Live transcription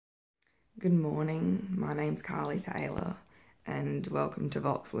Good morning, my name's Carlee Taylor and welcome to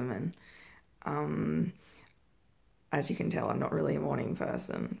Vox Women. As you can tell, I'm not really a morning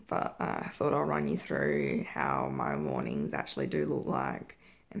person, but I thought I'll run you through how my mornings actually do look like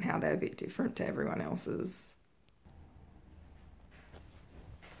and how they're a bit different to everyone else's.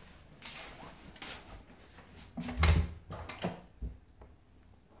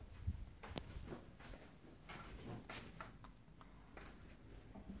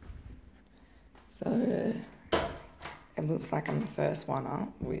 So it looks like I'm the first one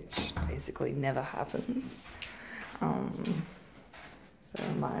up, which basically never happens. So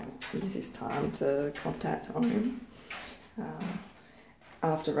I might use this time to contact home.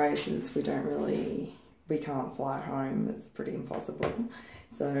 After races, we can't fly home, it's pretty impossible.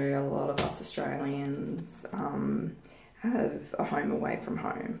 So a lot of us Australians have a home away from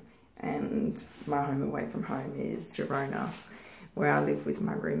home, and my home away from home is Girona, where I live with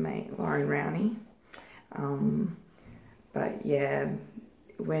my roommate Lauren Rowney. But yeah,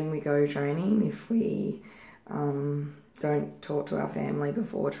 when we go training, if we don't talk to our family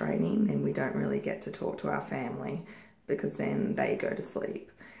before training, then we don't really get to talk to our family because then they go to sleep.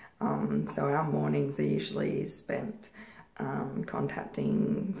 So our mornings are usually spent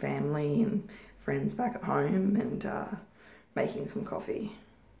contacting family and friends back at home and making some coffee.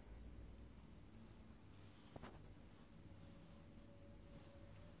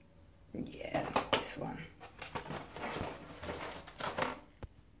 Yeah, this one.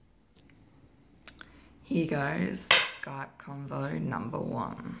 Here goes Skype convo number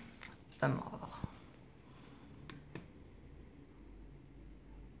 1, the mother.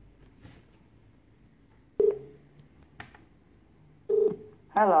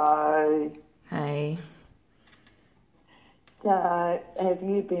 Hello. Hey. So, have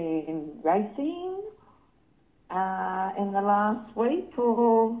you been racing in the last week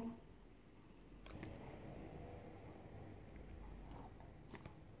or?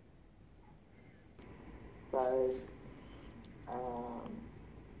 So,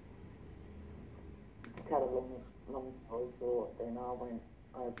 to cut a long story short, then I went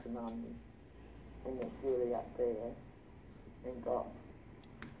over to Mum's and it's really up there and got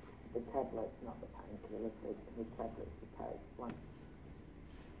the tablets, not the painkillers, but the tablets to take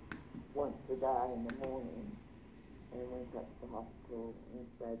once a day in the morning, and went up to the hospital and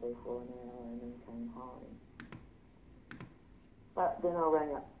stayed there for an hour and then came home. But then I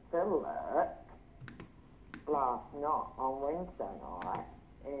rang up Cellular last night, on Wednesday night,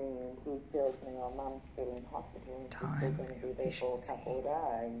 and he tells me my mum's still in hospital and she's going to be there for a couple of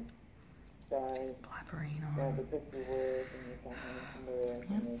days. So, because you work and you come home from work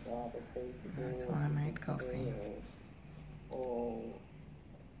and there's either food to do. That's why I made coffee. Or,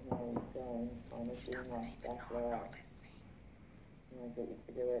 you know, trying to do my stuff like, you know, get your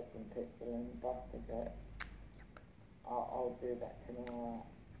cigarettes and petrol and bus ticket. I'll do that tonight.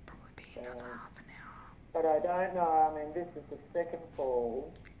 Probably be another half an hour. But I don't know, I mean, this is the second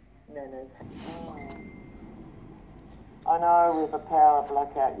fall. Nana's. I know with a power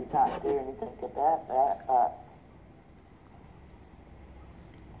blackout you can't do anything about that, but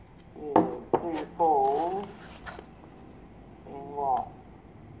yeah, 2 falls in what,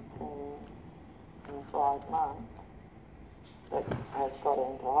 5 months that has got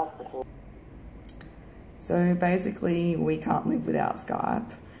into hospital. So basically we can't live without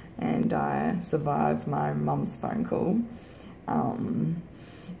Skype, and I survived my mum's phone call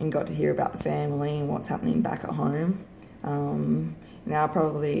and got to hear about the family and what's happening back at home. Now I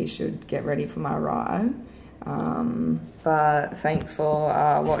probably should get ready for my ride, but thanks for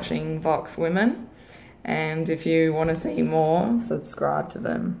watching Vox Women, and if you want to see more, subscribe to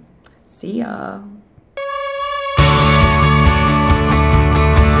them. See ya!